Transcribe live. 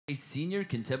A senior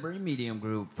contemporary medium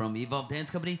group from Evolve Dance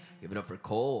Company. Give it up for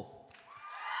Cole.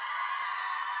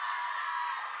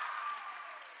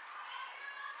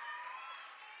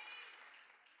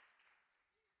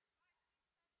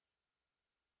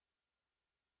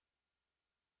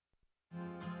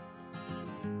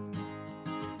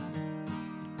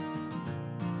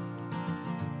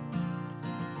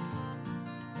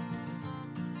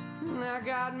 Now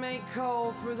God made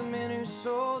Cole for the men who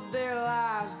sold their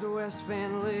lives to West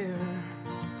Van Leer.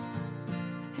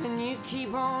 And you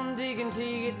keep on digging till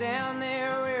you get down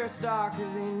there where it's darker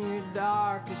than your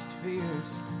darkest fears.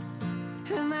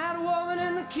 And that woman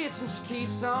in the kitchen, she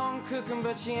keeps on cooking,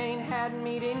 but she ain't had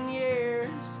meat in years.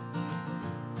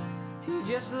 You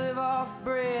just live off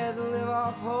bread, live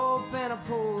off hope, and a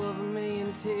pool of a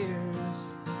million tears.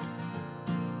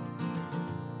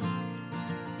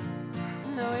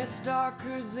 No, it's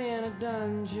darker than a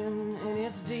dungeon, and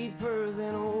it's deeper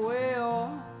than a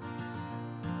well.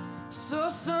 So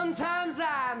sometimes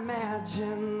I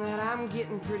imagine that I'm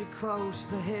getting pretty close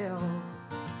to hell.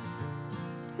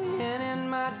 And in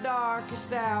my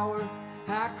darkest hour,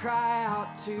 I cry out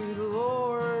to the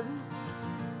Lord.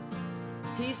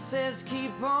 He says,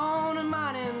 keep on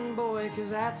mining, boy, 'cause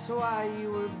that's why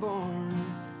you were born.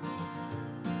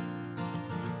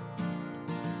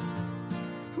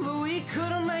 But we could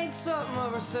have made something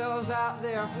of ourselves out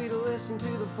there if we'd have listened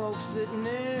to the folks that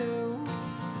knew.